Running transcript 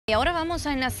Y ahora vamos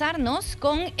a enlazarnos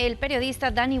con el periodista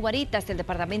Dani Guaritas del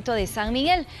departamento de San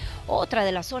Miguel, otra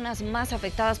de las zonas más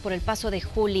afectadas por el paso de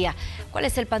Julia. ¿Cuál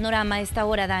es el panorama a esta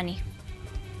hora, Dani?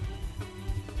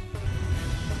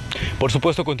 Por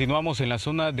supuesto, continuamos en la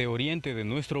zona de oriente de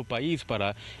nuestro país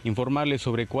para informarles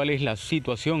sobre cuál es la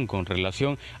situación con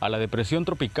relación a la depresión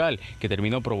tropical que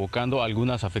terminó provocando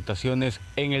algunas afectaciones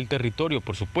en el territorio.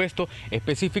 Por supuesto,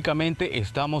 específicamente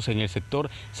estamos en el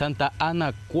sector Santa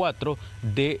Ana 4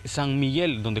 de San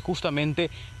Miguel, donde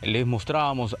justamente les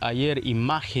mostrábamos ayer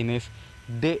imágenes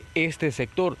de este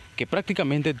sector que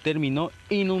prácticamente terminó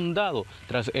inundado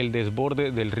tras el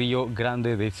desborde del río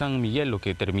Grande de San Miguel, lo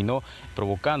que terminó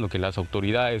provocando que las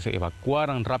autoridades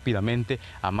evacuaran rápidamente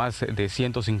a más de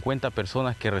 150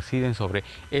 personas que residen sobre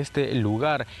este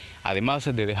lugar, además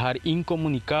de dejar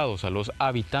incomunicados a los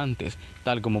habitantes.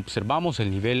 Tal como observamos,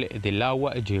 el nivel del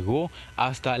agua llegó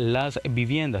hasta las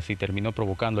viviendas y terminó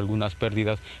provocando algunas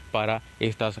pérdidas para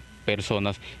estas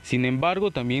personas. Sin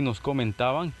embargo, también nos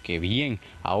comentaban que bien,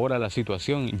 ahora la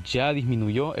situación ya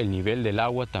disminuyó, el nivel del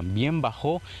agua también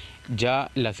bajó, ya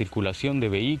la circulación de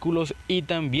vehículos y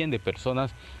también de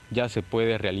personas ya se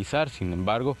puede realizar. Sin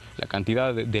embargo, la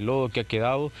cantidad de lodo que ha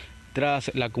quedado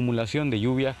tras la acumulación de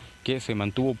lluvia que se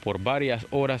mantuvo por varias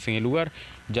horas en el lugar,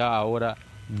 ya ahora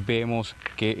vemos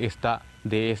que está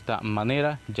de esta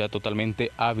manera ya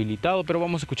totalmente habilitado. Pero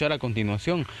vamos a escuchar a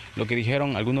continuación lo que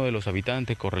dijeron algunos de los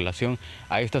habitantes con relación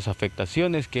a estas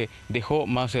afectaciones que dejó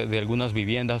más de algunas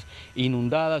viviendas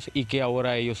inundadas y que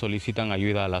ahora ellos solicitan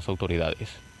ayuda a las autoridades.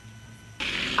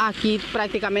 Aquí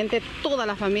prácticamente todas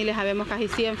las familias, habemos casi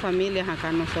 100 familias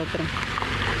acá nosotros.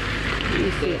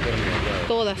 Sí,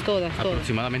 todas.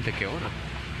 ¿Aproximadamente qué hora?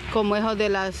 Como eso de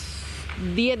las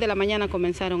 10 de la mañana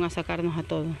comenzaron a sacarnos a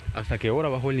todos. ¿Hasta qué hora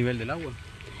bajó el nivel del agua?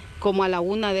 Como a la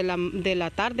 1 de la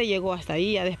tarde llegó hasta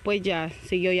ahí, ya después ya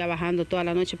siguió ya bajando toda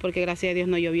la noche porque gracias a Dios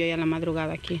no llovió ya en la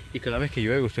madrugada aquí. ¿Y cada vez que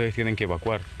llueve ustedes tienen que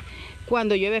evacuar?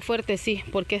 Cuando llueve fuerte sí,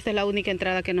 porque esta es la única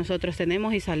entrada que nosotros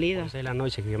tenemos y salida. De la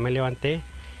noche que yo me levanté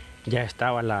ya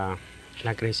estaba la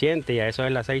creciente y a eso de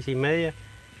las 6:30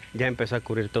 ya empezó a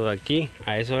cubrir todo aquí.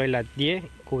 A eso de las 10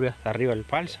 cubrió hasta arriba el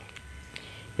falso.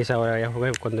 Esa hora ya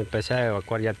fue cuando empecé a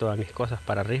evacuar ya todas mis cosas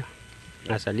para arriba,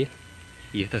 a salir.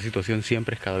 ¿Y esta situación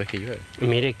siempre es cada vez que llueve?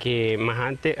 Mire que más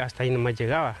antes hasta ahí nomás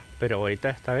llegaba, pero ahorita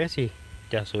esta vez sí,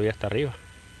 ya subí hasta arriba.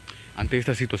 Ante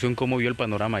esta situación, ¿cómo vio el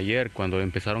panorama ayer cuando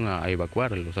empezaron a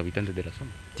evacuar los habitantes de la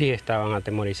zona? Sí, estaban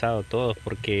atemorizados todos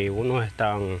porque unos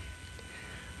estaban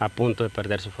a punto de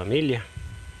perder su familia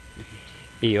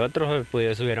y otros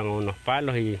pues, subieron a unos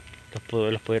palos y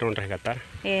los pudieron rescatar.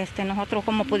 Nosotros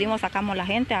como pudimos sacamos la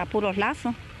gente a puros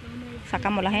lazos,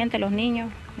 sacamos la gente, los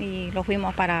niños y los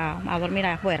fuimos a dormir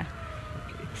afuera.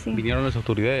 Sí. ¿Vinieron las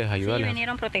autoridades a ayudarles? Sí,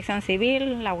 vinieron Protección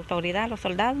Civil, la autoridad, los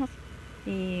soldados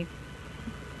y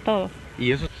todos.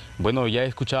 ¿Y eso? Bueno, ya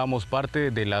escuchábamos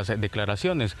parte de las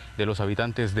declaraciones de los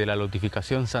habitantes de la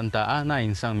lotificación Santa Ana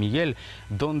en San Miguel,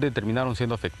 donde terminaron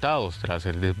siendo afectados tras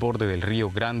el desborde del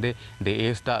río Grande de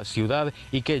esta ciudad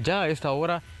y que ya a esta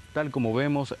hora, tal como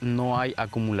vemos, no hay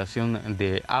acumulación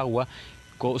de agua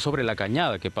sobre la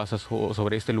cañada que pasa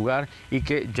sobre este lugar y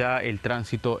que ya el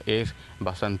tránsito es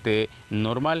bastante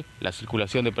normal, la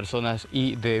circulación de personas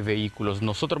y de vehículos.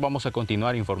 Nosotros vamos a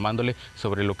continuar informándole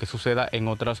sobre lo que suceda en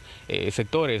otros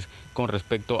sectores con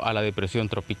respecto a la depresión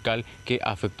tropical que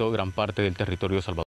afectó gran parte del territorio salvadoreño.